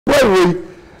we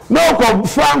no ko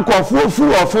franco fu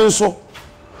offenso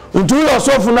ntu yo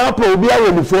sofu na pa obi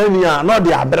aye ni fani a no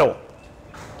de abrew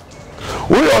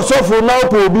we yo sofu na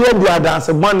pa obi e dia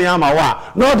dance bone ama wa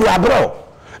no de abrew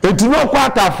etu no kwa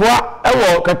atafoa e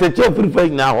wo kateche firifa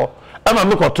nyina ho e ma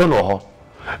me koto no ho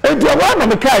etu wa na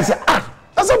me kai se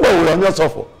asa bo we onye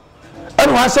sofu e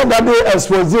no asa da be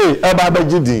expose e ba ba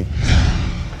gidi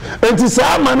enti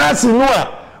sa Manasseh no a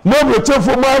mo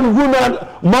botefo ma nguna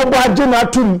mo ba agina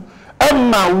tum e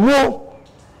ma wo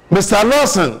Mr.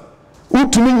 Lordson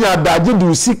utumi nya daje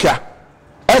du sika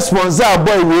sponsor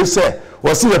boy we say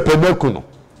wasi the penakuno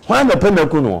why the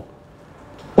penakuno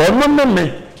ono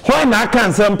me why na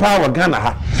kan sem power Ghana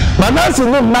ha Manasseh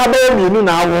no mabe mi nu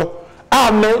na awo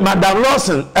Madam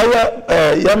Lordson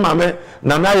ya mame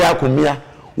na na ya kumia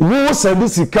wo sabi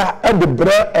sika e de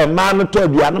bre e ma no to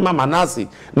aduane ma Manasseh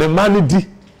ne ma no di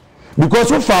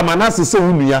because wo fa Manasseh se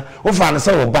wo nua wo fa ne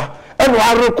se wo ba and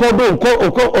we record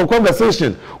on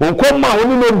conversation on come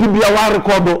on no di bia we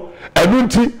record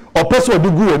enunti o person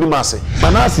do gu ani mase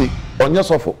Manasseh onye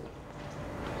sofo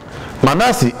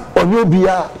Manasseh onye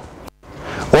bia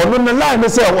ono ne line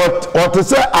say what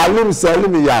say alim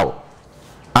salim yawo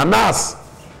anas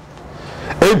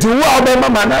enti wo abema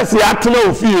Manasseh atena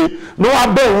ofie no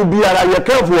aba wo biara ye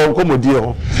careful on komodie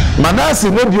ho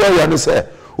Manasseh no dio ya no say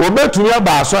obetumi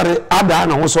aba asore ada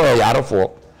na ho so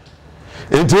yarefo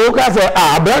enti o ka se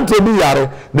abrante bi yare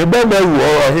ne be ma wu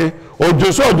ohe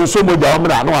ojoso moja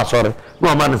omra no asore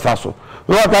no ma ne faso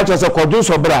no ka che se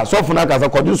kojoso bra so funa ka se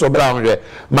kojoso bra onwe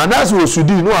Manasseh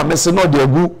osudi no amese no de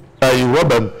agu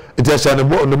robam enti se ne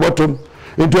bottom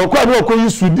enti okwa no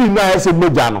okoyi sudi na ese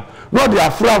moja no de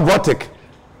afra vortic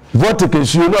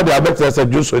nshi no de abete se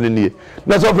joso ne nie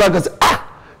na so funa ka se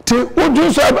ti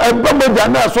ojoso eba moja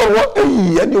na so wo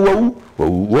ani wawu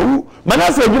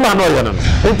Manasseh juma no ye no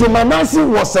enti Manasseh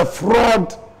was a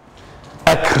fraud,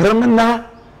 a criminal,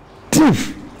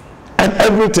 thief and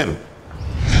everything.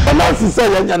 Manasseh say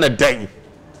yanya na den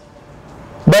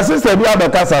but sister bi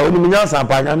abakasa oni minya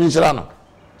sampa nya mi nhira no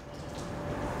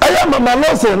aya mama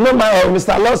Lordson no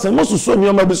Mr. Lordson mo suso ni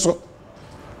o ma bi so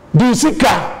du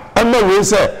sika ama we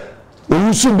say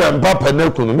owusu bempah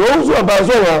penekunu no owusu bempah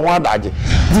so wo ho adaje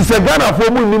this Ghana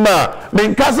for mu nima me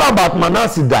nkasa about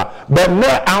Manasseh da but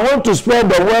now I want to spread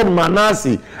the word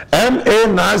Manasseh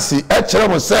Manasseh e kire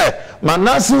mo say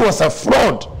Manasseh was a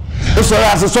fraud so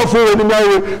as so for any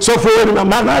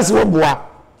Manasseh wo boa.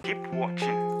 Keep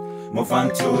watching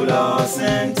Mofanto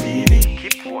Lordson TV.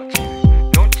 Keep watching,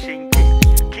 don't change it.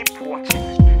 Keep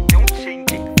watching, don't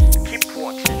change it. Keep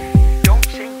watching, don't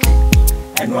change it.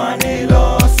 And one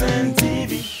Lordson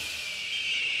TV.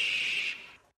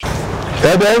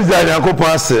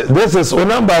 This is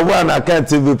number one account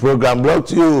TV program brought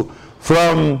to you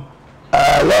from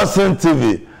Lordson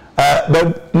TV,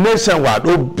 but nationwide.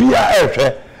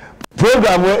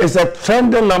 Program is a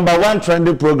trending number one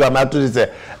trending program. I told you say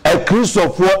a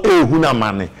Christopher huna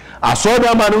mani. I saw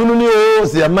that man who knew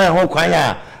the man who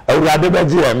kwanya. I would rather be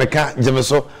meka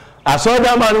Jemiso. I saw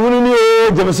that man who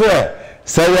knew Jemiso.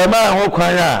 Say the man who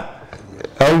kwanya.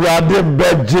 I would rather be.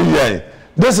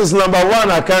 This is number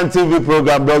one account TV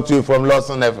program brought to you from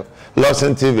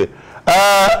Lordson TV.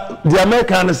 The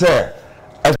American say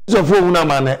a Christopher huna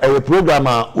mani a program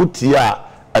utia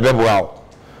abebo.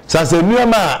 Sase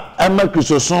niema ama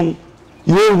Kristosom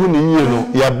yehu ni yie no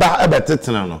ya ba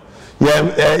abetetena no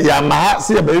ya ma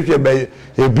se ya behwe be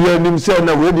ebia nim se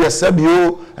na we de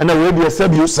sabio na we de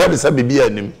sabio sabe bia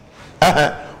nim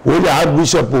we de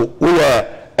archbishop we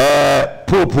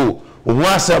popo wo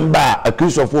asem ba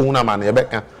Kristofo hu na ma na ye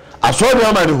beka aso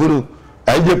de ma ne huru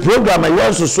aje program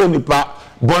ya so nipa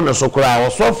bonus kora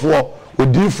osofo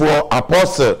odifo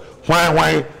apostle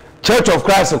hwan Church of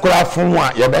Christ kora fun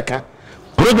a ye beka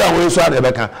program we so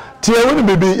adebeka tie woni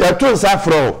bibi ya to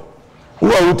nsafro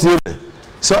wo awutie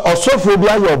so osofo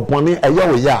bia yo boni eye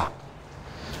wo ya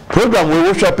program we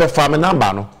wo hwe perform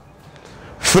number no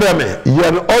frame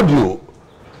ye no audio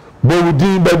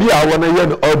bowudi baby a wona ye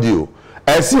no audio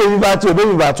esi eyi ba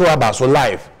to aba so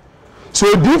live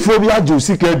so difo bia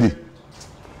jusika di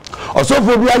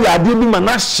osofo bia ya ade bi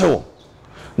Manasseh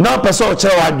na pese o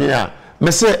kire wa dwen a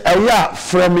me se eya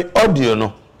frame audio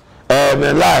no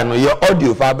me line no your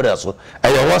audio fabric so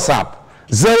your WhatsApp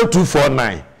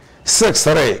 0249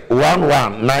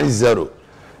 631190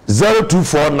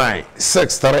 0249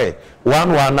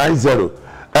 631190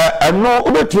 no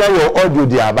obetua your audio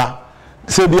di aba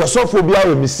se bi osofobia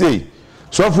we me say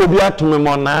sofobia to me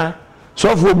mona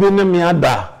sofobi ne me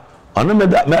ada ono me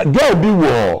da girl bi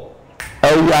wo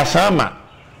ya shama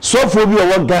sofobia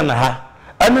wo Ghana ha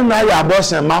ene na ya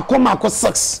abortion makoma ko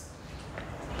 6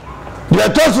 the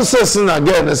toss says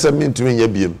again as a mean to me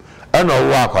yabim and no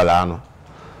walk alano.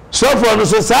 So for no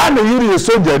society you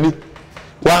so journey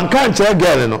one can't check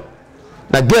girl no.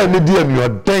 Na girl medium your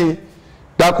day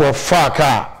that was far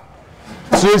car.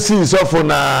 So see so for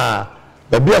na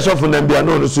the beer so for them be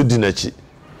no so dinachi.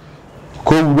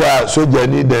 Ko so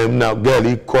journey them now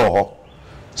girl call.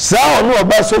 Sa no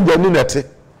about so journey nete.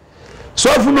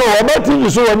 So for no about you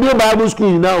so near Bible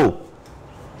school now.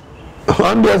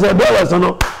 On the other dollars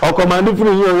no or command for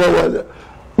you.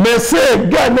 Me say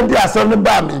girl no be asan no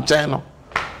ba me China.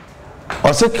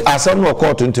 Or say asan no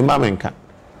court into mamenka.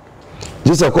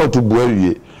 Just a call to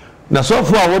Bury. Now, so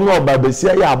far, I won't know about the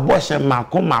CIA abortion,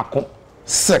 Mako,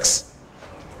 6.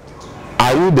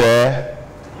 Are you there?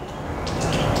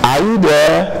 Are you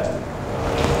there?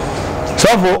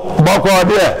 So for Boko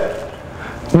there.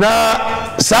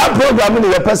 Now, some programming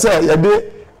the person, you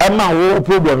do a man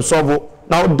problem solve.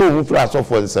 Now, do for us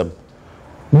for them.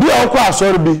 Be all quite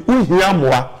sorry, be we hear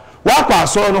more. What I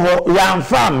saw no young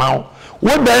farm now.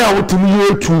 What they are to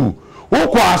me too.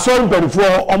 Who sorry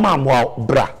before Omamwa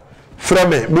bra. From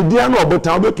me, Mediano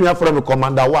Obotan, between from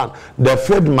Commander 1, the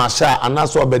Field Marshal, and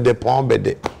also be the Pom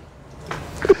Bede.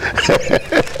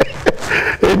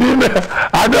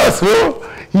 I don't know,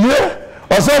 yeah,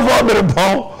 or so for the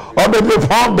Pom, or the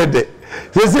Pom Bede.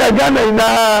 They say again,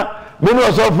 now, me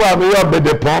no so far me up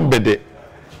the Pom Bede.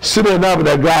 Should have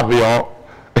the grab yo.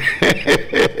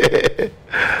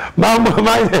 Mama,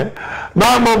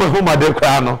 whom I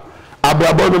declare.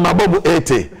 Abrabo ma bobu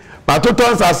 80 ma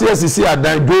totons asesi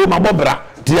adan do ma bobra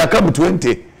ti yakam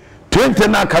 20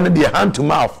 na kan de hand to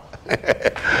mouth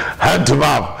 20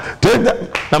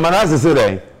 na Manasseh say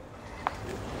dey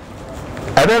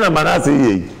na Manasseh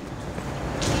yi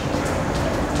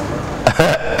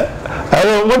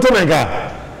ayo moto mega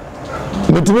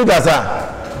mutumi gasa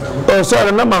oh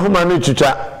sorry na mahuma ni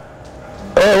chucha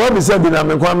what be said bi na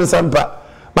me kwa me sampa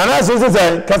Manasseh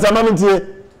say kasa ma mentie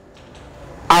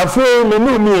afu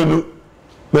menu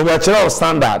me be chere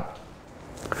standard.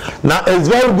 Now it's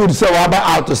very good say we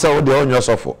about out to say the on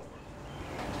yourself.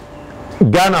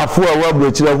 Ghana fu e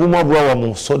we chere humo bro wo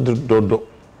mo so dodo.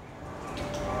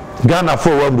 Ghana fu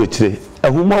we chere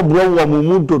humo bro wo mo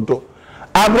mu dodo.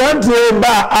 Abrante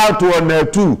ba out on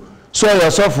Atsu so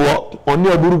yourself on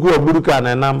your buruku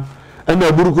anenam and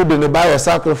the buruku de buy your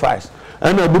sacrifice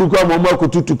and the buruku mo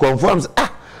makutu to confirms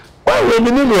why we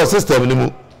mean your system ni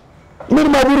mu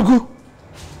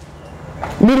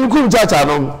Miruku Chacha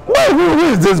no. Who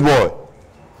is this boy?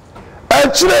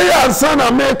 Actually, your son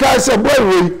America is a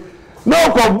boy.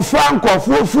 No come franco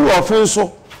full offense.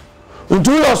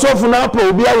 Until you suffer now, be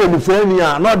a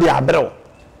Lithuania, not the Abro.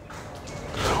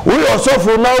 We also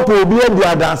for now to be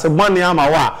a dance money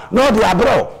amawa, not the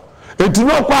Abro. It's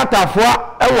no quarter for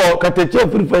I walk at the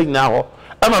church now.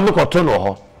 I'm a make a turn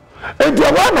or her. And you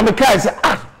want to make say,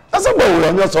 that's a boy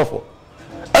on your sofa.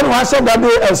 And I said that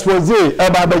they expose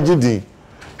about Gidi.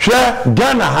 Share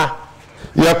Ghana ha.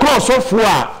 Your cross of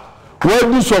war,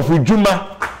 where this of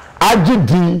Juma,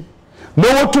 Agidi.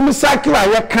 No to me cycle,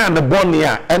 I can't the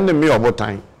Bonia and the me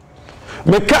OBOTAN.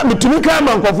 Me to me come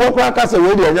and for crackers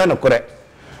already and yana correct.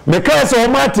 Me can't say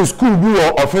my school do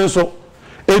or offenso.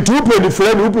 A two pay the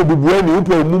friend who pay the brain, who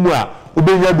pay Mumua, who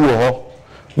be your duo.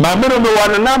 My minimum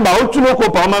one number, who to look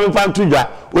up on my fan to ya,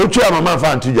 which you are my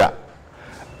fan to ya.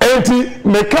 Enti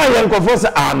me kan yan kofo se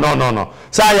no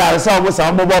sa ya sa wo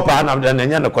sa mo bopa na de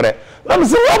nya no kore na me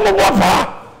se wo mo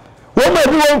bopa wo ma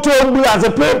bi won to bi as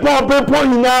a paper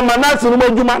nyina Manasseh no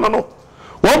adwuma no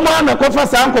wo ma na kofa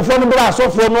sa nkofo no bra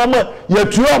asofo no ma ya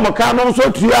tuo mo ka no so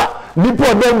tua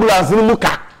nipo dem bra no mu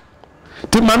ka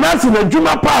ti Manasseh na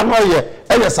adwuma pa no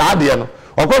ye sa de no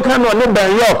okoka no ne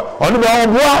Ben York ono be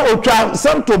wo otwa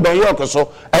santo Ben York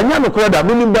so enya no kore da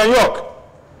mini Ben York.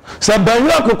 So Ben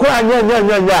York kwa nya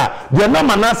de na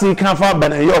Manasseh kan fa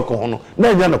Ben York ho no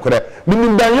na nya no kore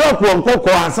mini Ben York won kokko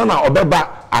ansa na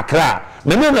obeba Accra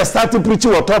me na start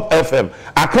preaching on Top FM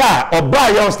Accra oba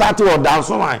ya start on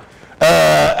Dansoman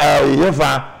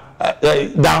yefa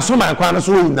Dansoman kwa na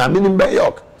so na mini Ben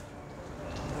York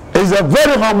is a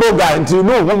very humble guy until you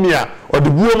know whom ya or the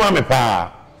buo ma me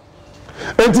pa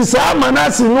enti sa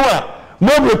Manasseh no a mo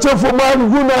bro chefo man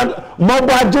huna mo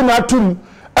ba agena tum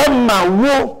Emma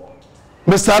wo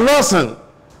Mr. Lordson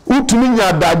utumi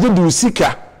nya daje du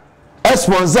sika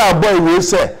sponsor boy we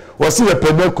say wasi the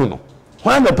penaku no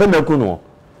why the penaku no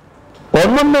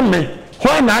ono me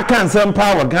why na aka nsem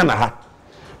power Ghana ha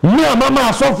me mama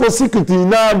asofo security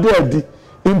na adi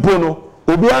impo no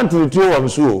obi antituo wam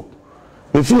so o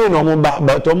me feel no mo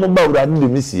ba to mo ba urade de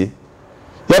misie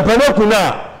ya penaku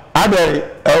na adai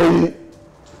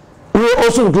we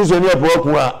also include any of work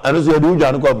wa and so you do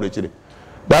jan ko abrekire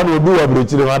that will do a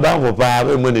bridge in Madame for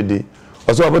 5 minutes.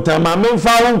 Also, but I'm a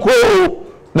found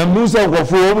cold. The music of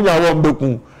 4 young book.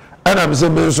 And I'm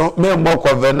saying, more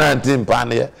COVID-19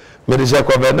 pania, medicine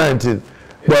COVID-19.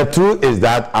 The truth is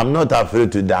that I'm not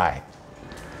afraid to die.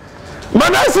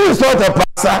 Manasseh is not a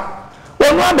pastor.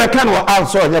 Well, one that can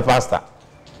also a pastor.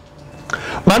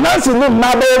 Manasseh no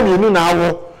mother, you know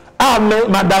now.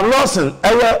 Madam Lordson,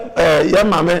 your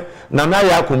mamma,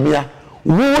 Nana Kumia,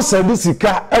 who said this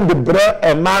and the bread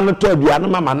and man to be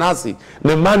anima Manasseh,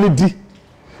 the money di.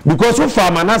 Because we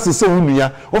found Manasseh so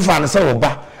near, we found a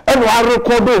ba. And we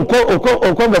record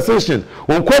conversation.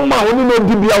 We come out, we know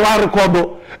DBA record,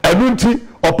 and we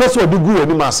or person do good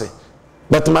any massy.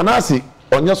 But Manasseh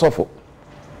on your sofa.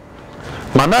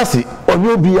 Manasseh on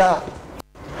your beer.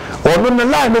 On the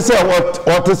line, they say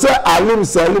what to say, Alim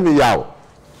Salim Yao.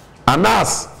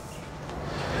 Anas.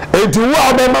 And to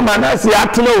what Manasseh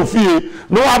actually feel,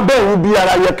 no, I bet will be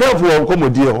a careful on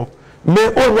Comodio.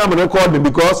 May only record him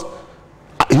because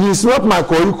he is not my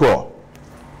co-equal.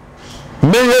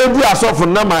 May you be a soft for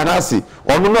Manasseh,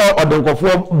 or no, or the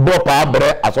conform Bopa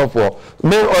Bre as of for.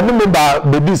 May only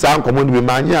babies are common with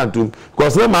my young too,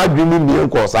 because they might be me,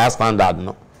 course, I standard.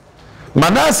 No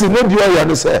Manasseh, no dear,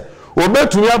 you say, or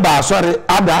bet to your bar, sorry,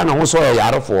 Adan, and also a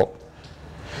yard for.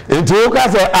 Into you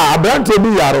can say, brand to be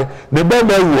yard, the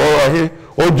baby you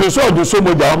or just so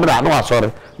much, no,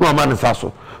 sorry, no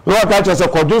manifesto. No, I catch as a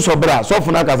produce of bra, so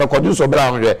for as a produce of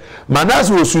brown.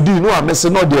 Manasseh was to do no, I'm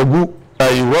missing not the good.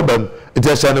 Robin, it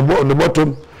is on the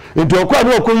bottom. Into a quite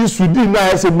no use to do now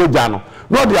as a Mojano.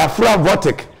 Not the Afra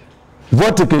Vortic.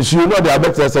 Vortic is you know the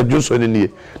Abex as a juice in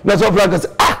the that's all like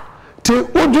till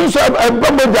would you say a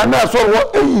Bambajana so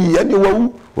what? Anyway,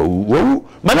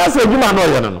 Manasseh, you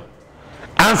know,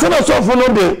 and send us off for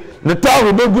the town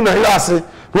will be good. I say,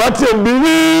 what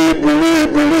believe.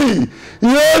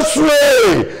 Yes,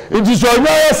 it is your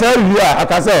yes, I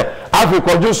can say,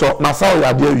 Africa juice of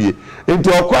Nassau, dear.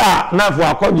 Into a car now for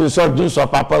a conjuice of juice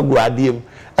of Papa Guadium,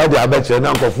 and I bet you an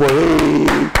uncle for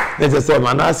let's say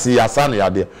Manasseh, a son,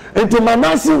 idea. Into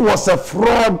Manasseh was a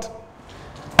fraud,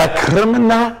 a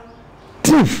criminal,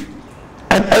 thief,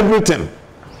 and everything.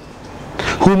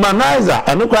 Humanizer,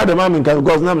 I don't cry the man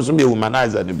because now some be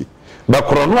humanizer, but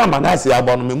Corona Manasseh, I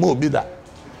want me more be that.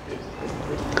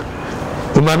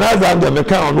 Humanizer, the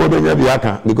mechanic, no, they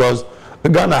because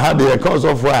Ghana had the cause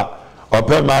of war or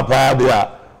Pema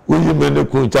Padia. We made the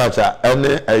cool chacha and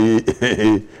a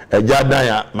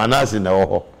jadaya Manasseh in the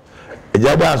oho. A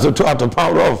jada so to out of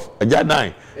power of a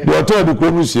jadai. You are told the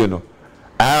commission.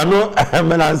 I know,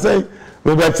 when I say,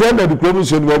 we were sent the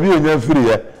commission will be in your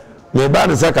free. May ban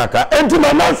the Sakaka. And to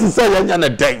Manasseh say, and a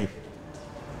day.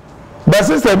 But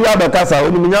sister, we have a casa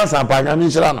when you answer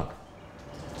Panya.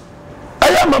 I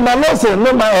am a Lordson,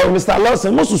 no, my Mr.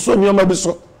 Lordson, most of so your mother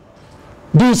so.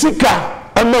 Do you see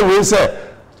car? And no, we say.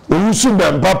 Owusu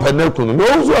bempah penekunu no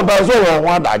owusu bempah so wo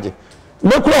ho adaje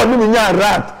mekura oni nya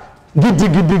rat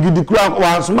gidi kura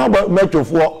wansoma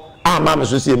metwofo ama me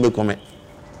so see mekome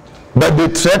but they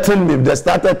threatened me, they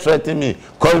started threatening me,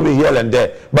 calling me here and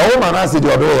there. But woman has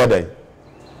the other day.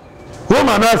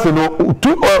 Woman has no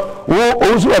two or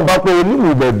also about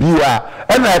when baby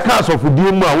and I can't so for the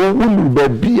woman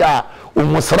baby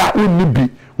almost right with me.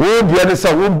 Won't be any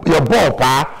say your ball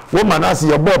pa, woman has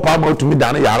your ball pa to me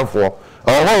down a yard for.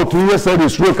 Or how 2 years old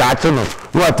is stroke at no,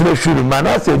 what to shoot man.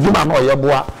 I say, you man or your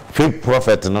boy, fake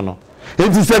prophet, no.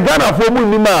 It is a Ghana for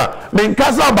Munima. Then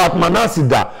castle about Manasseh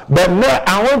da. But now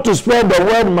I want to spread the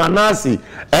word Manasseh.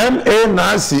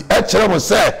 M-A-N-A-S-S-E. HM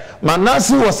say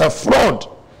Manasseh was a fraud.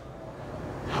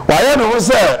 Why you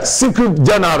say secret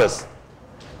generalist?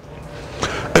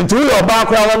 And to your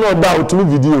background, no doubt to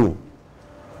video.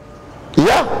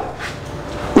 Yeah.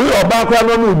 We your background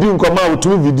no do come out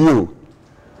to video.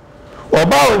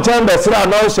 Oba on time besra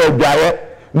no share dware.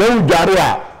 No dware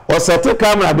a or set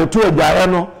camera the two dware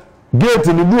no. Gate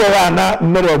ni bu wa na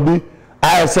nero bi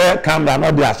I say camera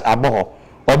no dey abo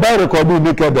oba record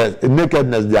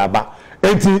nakedness dey aba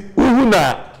enti uhu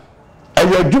na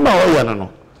ayadwuma wo ye no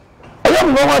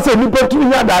ayam no wa say nipa tu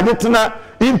nya da ade tena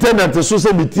internet so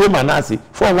say bitie Manasseh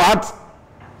for what?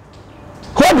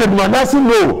 What did Manasseh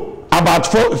know about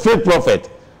fake prophet?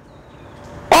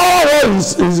 All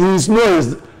his know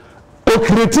is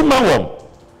okreti mawom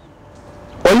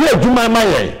oye adwuma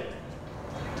maye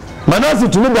Manasseh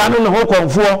to me down in the whole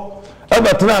confor ever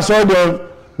tena so there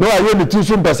no aye the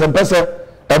tuition person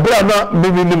ebra na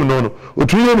maybe no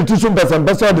otuye the tuition person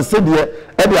the said here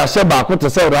e dey ahye ba ko to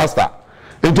say rasta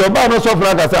into oba no so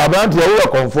fra ka say abant ye we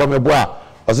confor me bo a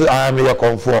o say I am ye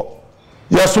confor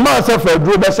ye suma say fa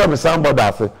duro be say me somebody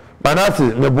afi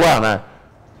Manasseh me bo ana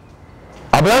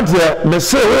abant ye me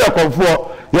say we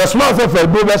confor your small self a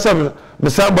do better me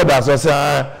somebody as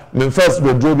say me first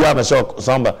go do bia me shock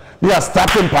somebody we are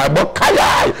starting by but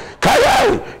kayai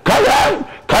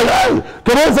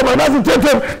can I say Manasseh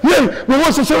tell yeah me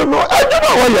want to show no I don't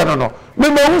know why no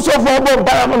me who so for bomb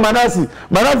by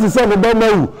Manasseh say me don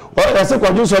know I say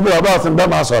kwaju so be about some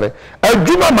dem sorry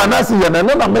adwuma Manasseh ye na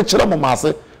na me kire mo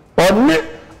mase oni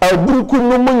aburuku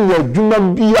no mu adwuma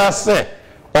bia se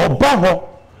oba ho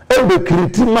e be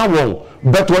kriti ma won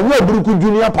but when you aburuku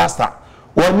junior pastor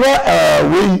when you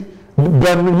we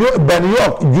Ben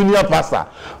York junior pastor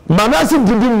Manasseh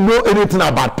didn't know anything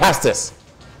about pastors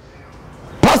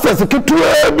ketu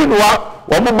bi no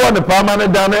wa mo bo ne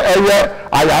permanent dan eye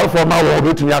ayar for ma wo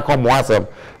betumi akom asem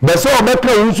be so o meka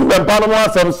owusu bempah no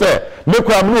asem se me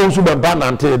kwa me owusu bempah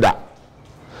nante da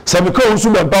se me ka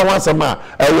owusu bempah no asem a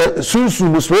eye sunsu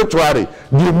mu spiritually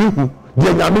di mihu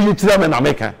di nyame yitira me na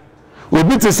meka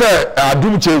obi te se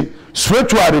adumche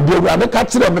spiritually di ura me ka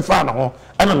kire me fa na ho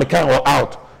ana me kan ho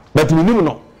out but me nim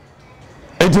no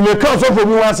enti me ka so for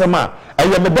mu asem a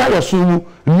eye me da ya sunu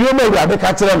nioma ura me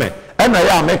ka kire me ana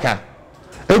ya meka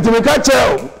enti me ka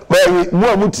kire mu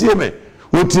amutie me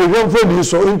wotie wonfo ni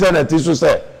so internet so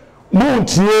say mu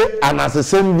tie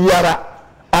anasesem biara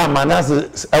a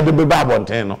Manasseh adebe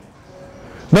babonten no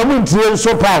na mu tie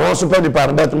so pa ho so pa di pa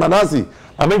but Manasseh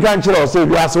ameka nkire o say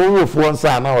bi ase wo fuo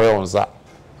nsa na wo yo nsa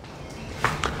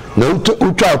na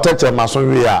utwa oteche maso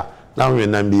wi a na wi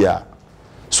na bia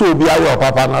so obi ayo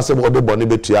papa na se bo de bone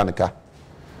betua nka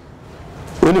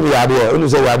oni bi ade oni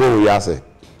say yade wo yase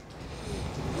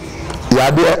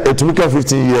yade etumika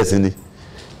 15 years ni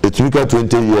etumika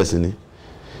 20 years ni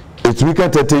etumika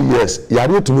 30 years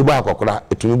yade etumi ba akokora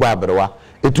etumi ba abrewa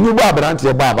etumi ba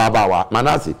abrante ba wa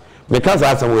Manasseh me ka sa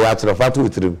asem wo ya kire fatu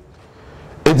utirim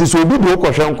enti so obi do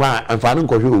kohwe nkwa amfani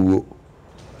kohwe owuo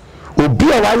obi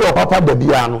a wa yo papa da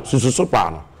bia no sususu pa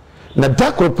no na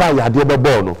dakropa yade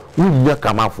bebo no wunya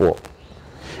kamafo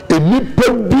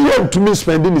enipa bia ntumi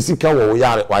spending ni sika wo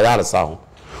yare sa ho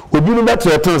obi no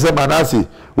betre say Manasseh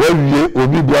wa wie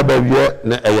obi bia ba wie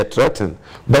na eye threaten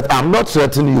but I'm not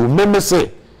threatening you me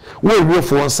say we wie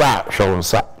for nsa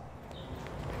hwonsa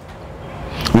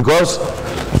because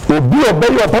obi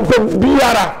obey your papa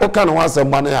biara o kan wa asem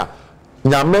bane a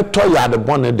nyame to yade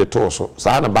bone de to so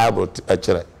sa na Bible a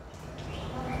kire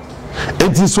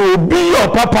it is obi your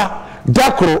papa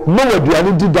dakro no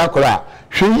waduane di dakro a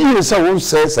hwe yi se won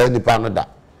se nipa no da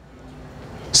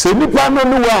se nipa no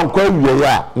no wa anko wie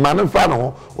ya mane fa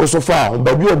no o so fa ho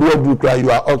ba bi odu kra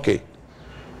you are okay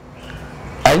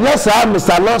anya sa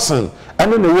Mr. Lordson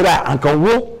ane ne wira anka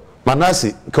wo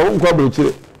Manasseh ka wo kwa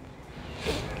brochire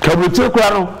ka brochire kwa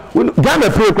no Ghana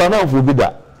pray kwa na ofu bi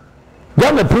da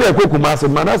Ghana pray kwa kuma se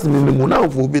Manasseh ni mu na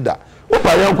ofu bi da wo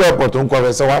pa yan kwa airport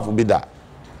nko se wa ofu bi da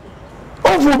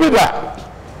ofu bi da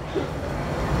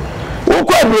wo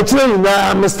kwa brochire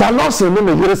na Mr. Lordson no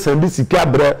me yire send sika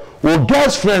bre wo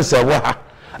girls friends e wo ha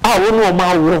a wo no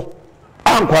ma wo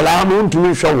ankwala no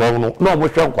ntumi hwe wo no na mo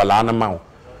hwe ankwala na ma wo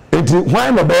enti why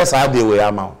no be sa dey we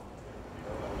ama wo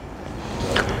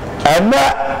and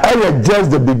I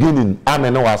just the beginning I'm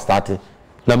now starting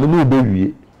na me no be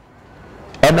wie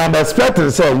and I'm expecting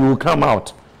say you will come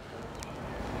out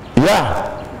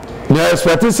yeah you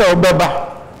expecting say obeba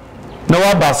na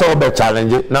wa ba say obe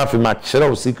challenge na fi ma kire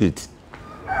o secret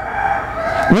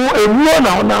wo ewuo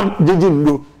na onam jeje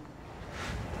ndo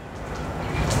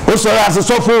o so ya se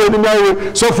sofo we ni mawe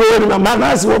sofo we ni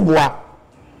Manasseh wo boa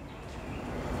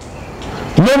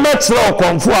no metro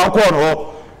konfo akọ no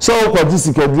so ko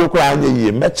disika duro ko anya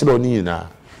yie metro ni nyina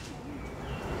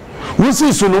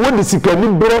wusi so no wo disika ni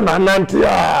bro na nanti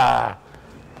a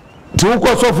ti wo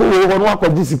ko sofo we ho no akọ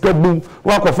disika bum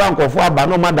wo akọ fa nkofo aba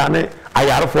no madane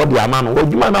ayarefo de ama no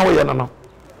odwuma na wo ye no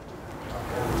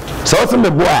so so me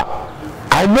boa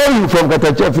I know you from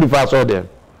Katache free fast order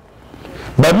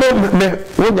but me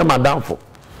wonya madamfo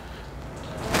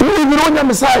we wonya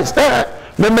me size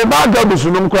me ba agabus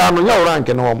no nkra no nya rank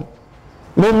no hom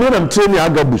me nam training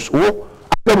agabus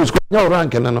agabus ko nya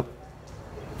rank no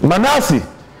Manasseh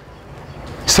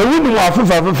se wudi mo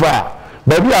afafa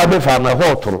ba bi a be fa na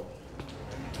hotoro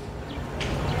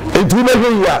etu na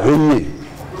hwe ya hwe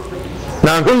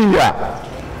na hwe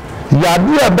ya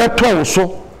bi a beton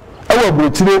so ewa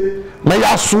brotire na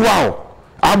ya soa o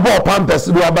abo pampers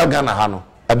do abaga na ha no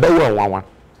ebe we nwanwa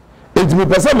etu me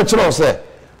pese me kire o se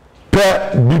pe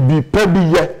bibi pe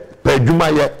biye pe dwuma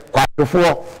ye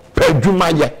kwafo pe dwuma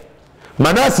ye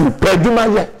Manasseh pe dwuma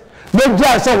ye na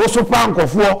gya se wo so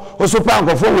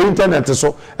pankofo wo internet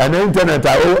so and internet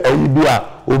ayi bia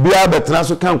obi abetena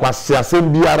so kan kwase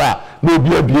asem biara na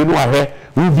obi abie no ahwe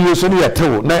wo bie so ne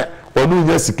yetewo na onu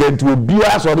nya sika nti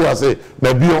obia so dey say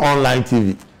na bi online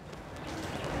TV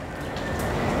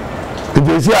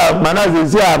Desia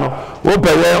Manasseh no wo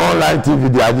pay online TV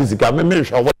di ajisika me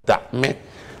hwe wota me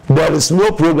there is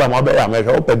no program obey me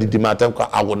hwe wo pay di matem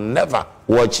I will never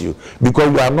watch you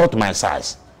because you are not my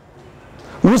size.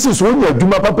 This is when you do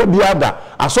my papa biada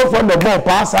asofo the ball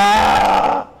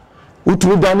passa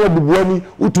uturu dani bubuani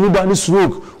uturu dani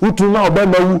stroke uturu na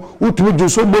obemawu uturu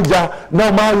joso boja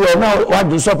na ma yo na wa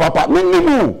joso papa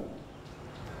minimu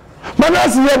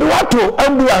Manasseh ye de wato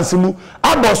ambulance mu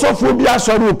abosofo bi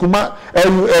asori okuma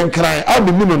enkran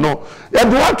abimimu no ye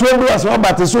de wato ambulance ma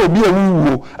bate so obi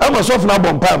ewuwo amosofo na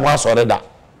bompa mu asori da.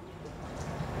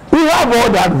 We have all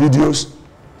that videos.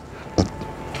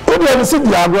 Obi e see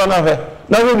the agro na fe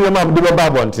na we ni ma de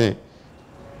ba bontin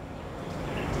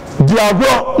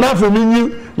diabo na for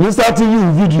me starting you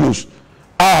videos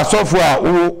software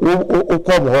o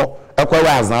come ho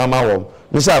ekwa azan ma wo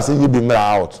me sha say you be mira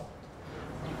out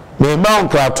me ma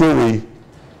nkrato we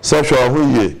se hwe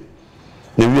ho ye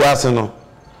ne wi ase no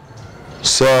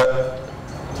se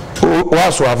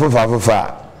wa so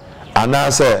afafa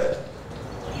ana se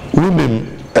women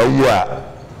ayi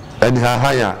ani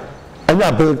hanya anya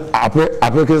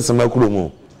apeke semakuro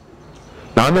mu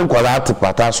na ne nkwala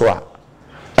atipata so a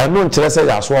enu nkyere se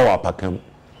ya so wa pakam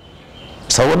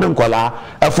so won nkwala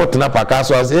effort na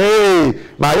pakaso say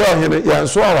ma yo hene ya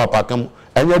so wa pakam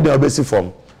enya de obesi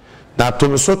form na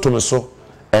tomiso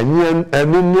enye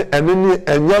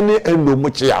endo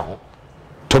muchi ya ho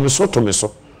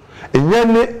tomiso enye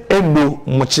ne endo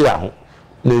muchi ya ho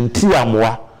na nti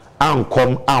amoa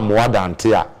ankom amoa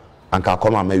dante a anka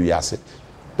koma ma wiase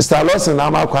Mr. Lordson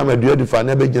na ma kwa madua difa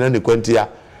na be gina ne kwantia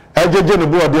ejeje ne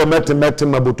bo de mete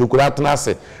mabotokura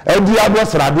atnase edi ado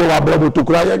srade wa bra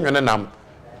botokura ye nwene nam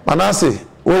Manasseh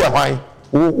wo ya hwan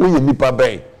wo ye nipa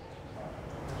ben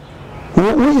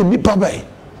wo ye nipa ben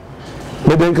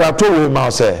me den ka to we ma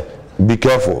say be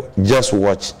careful, just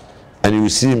watch and you will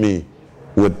see me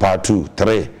with part 2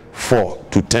 3 4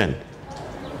 to 10.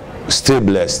 Stay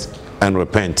blessed and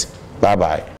repent. Bye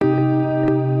bye.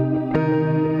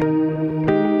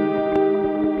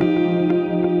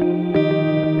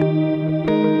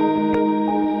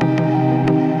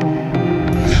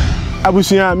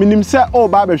 Abusia minim se o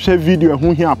ba be hwe video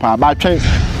ho hia pa ba twen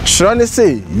sro ne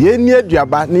se ye ni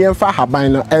aduaba ne yemfa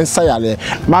haban no ensa yale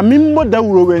ma mimmo da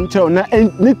wuro we ntel na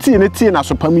ne tie na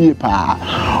so pam ye pa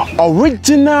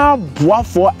original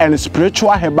boafo and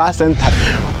spiritual herbal center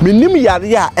minim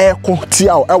yare a eko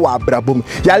tia o ewa abrabom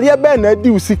yare be na di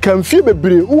usi kamfie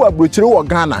bebre u abrochire wo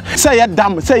Ghana se ye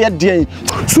dam se ye den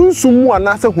sunsumu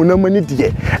ana se hunamani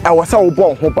die ewo se wo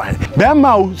bo ho ban be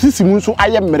ma o sisimu so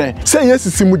aye mere se ye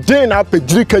sisimu den na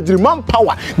pejiri kajiri man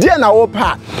power die na wo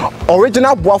pa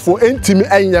original boafo entimi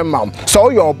enye mam so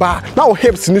your ba na wo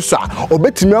hips ni so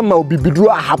obetimi ama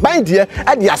obibiduru ahaban die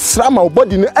e de asra ma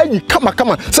body no ayi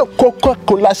kama se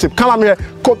Coca-Cola shape kama me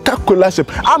Coca-Cola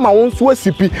shape ama wonso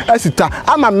asipi asita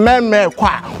ama meme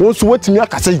kwa wonso wetimi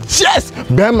akase yes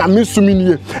be ma me sumi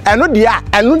nie eno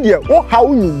de wo ha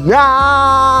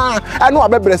wunya eno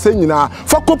abebre se nyina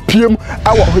fako piem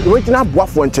awo original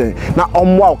boafo nchen na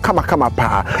omwa kama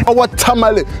pa owo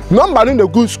tamale number in the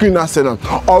good screen aseno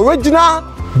original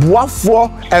boafo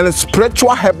and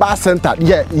spiritual herbal center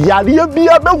yeah yare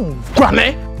bia be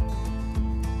gwane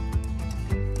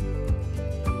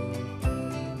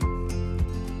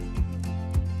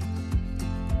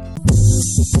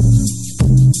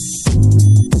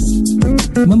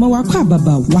Mama Wakwa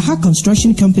Baba, Waha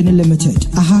Construction Company Limited.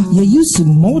 You use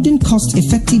modern,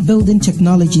 cost-effective building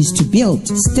technologies to build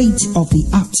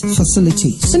state-of-the-art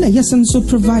facilities. And yes, and so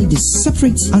provide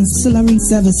separate ancillary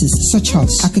services such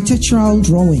as architectural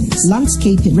drawings,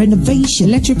 landscaping, renovation,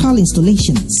 electrical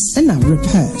installations, and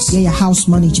repairs. House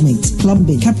management,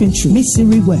 plumbing, carpentry,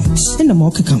 masonry works, and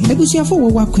more kakam. Ebusia for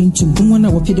Wawa Quintum,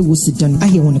 Bumwana Wapida Wusidan,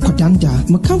 Aye on a Kodanda,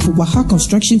 Makamfu Waha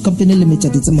Construction Company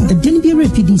Limited. It's a month. A Denbiara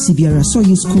PDC Biara, so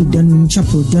you school done,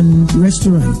 chapel done,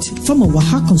 restaurant. From a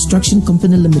Waha Construction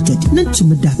Company Limited.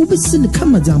 Nantumada, Ubesin the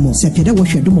Kamadamo, Sapeda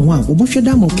Washadamo,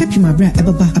 Oboshadamo, Capimabra,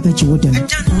 Ababa, Abachi Wodan.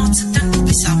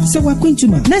 So we're going to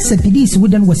know. Nasa PDC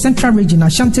Wooden was Central Region,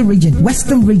 Ashanti Region,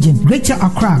 Western Region, Greater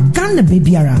Accra, Ghana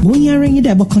Babyara. Boyaring it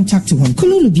ever contact one.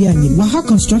 Kululu Biani, Waha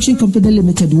Construction Company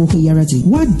Limited, Woko Yarati.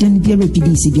 What Denbiara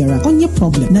PDC Biara on your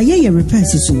problem? Now, yeah,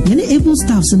 repairs is so. Any able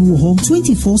staffs in Woho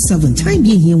 24/7. Time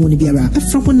being here when Biara.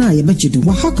 Afropona, I bet you do.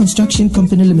 Waha Construction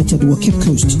Company Limited, Cape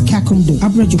Coast, Kakumdo,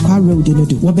 Abrajukwa Road,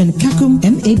 Inodo, Waben Kakum,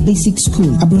 MA Basic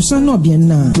School, Abrosano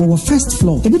Biana, our first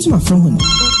floor. A bit my from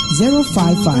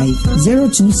 055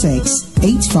 026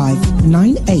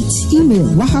 8598. Email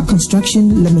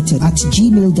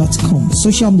wahaconstructionlimited@gmail.com.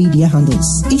 Social media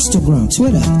handles: Instagram,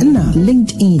 Twitter, and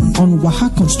LinkedIn on Waha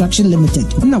Construction Limited,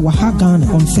 and Waha Ghana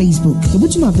on Facebook.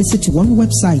 Visit one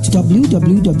website,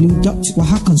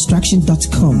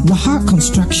 www.wahaconstruction.com. Waha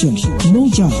Construction. No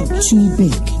job too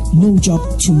big, no job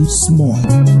too small.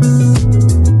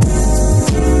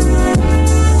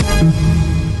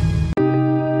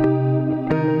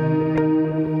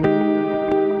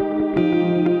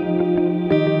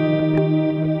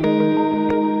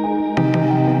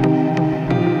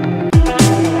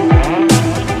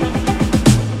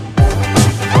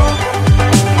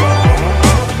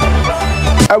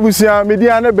 Abusia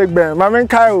media na big ben mamen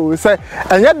kai o say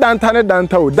enye dantane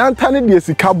de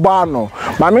sika bo no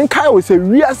mamen kai o say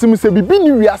wiase mu say bibi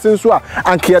ni wiase nso a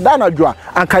anka yeda na dwo a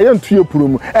anka ye ntuye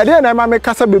puromu e de na mamen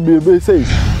kasa bebebe say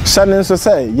shane nso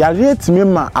say yare etimi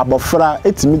ma abofra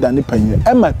etimi dane panyi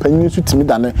e ma panyi nso timi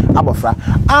dane abofra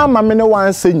ama me ne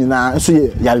wan say nyina nso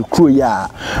ye yare kuro ya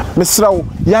mesrawo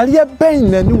yare ben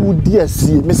na ni wudi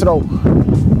asie mesrawo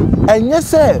enye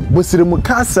say bosiremu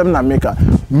ka asem na meka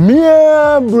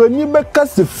mia broni beka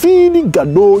se fini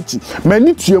gadochi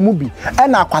mani tuemu bi e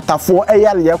na akwatafo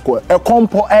eyare yekọ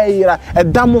ekompo eyira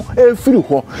edamo efiri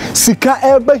ho sika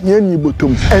eba hiani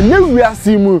botom enye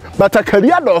wiase mu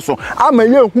batakaria doso ama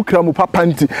ye hu kramu papa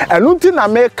nti enunti na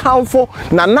me kanfo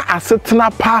na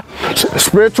asetena pa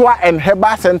spiritual and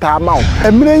herbal center amount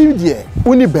emre yidie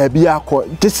uni baabi akọ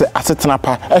dise asetena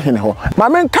pa ehene ho ma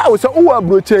men ka wo se wo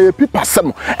abroche pipa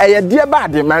sem eye de ba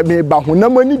de ma me ba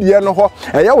honamani die no ho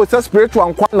eye wo se spiritual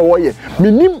nkwa na wo ye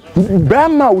minim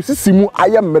bema wo sisimu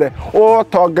ayemre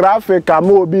orthographic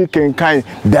ama obi kenkan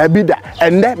dabida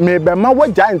enne me bema wo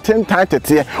giant tan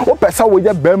tete wo pesa wo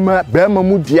ye bema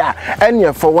mu dia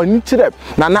ene fa wani kire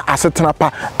na asetena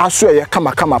pa aso eye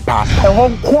kama pa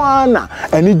ehon kwa na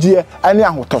anigye ane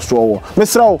ahotoso wo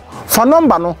mesra wo fa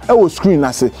number no e wo screen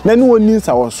na se na ni woni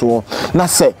nsa wo so na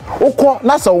se ukọ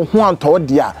na se wo ho anto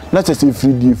dia na se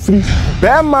free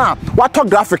bema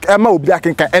orthographic ema obi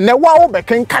akenkan ene wa wo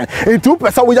bekenkan enti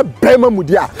pesa wo ye bema mu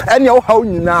dia ene wo hawo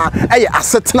nyina eye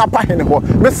asetena pa hene ho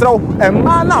mesra wo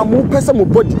ema na mu pesa mu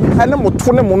body ene mo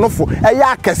to ne mo nofo eye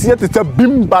akese tete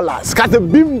beam balance ka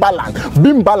beam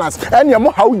balance ene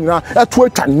mo hawo nyina eto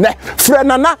atwa ne frɛ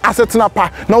na asetena pa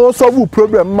na wo solve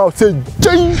problem ma say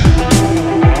jing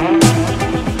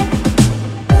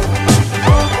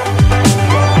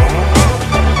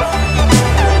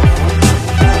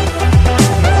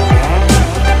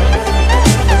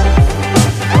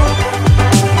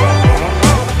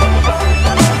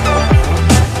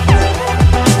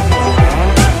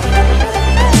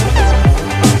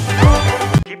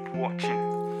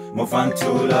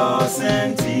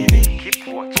Lordson TV. Keep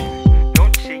watching,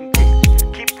 don't change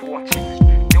it. Keep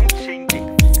watching, don't change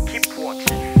it. Keep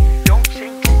watching, don't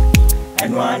change it.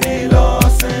 And one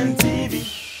Lordson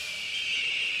TV.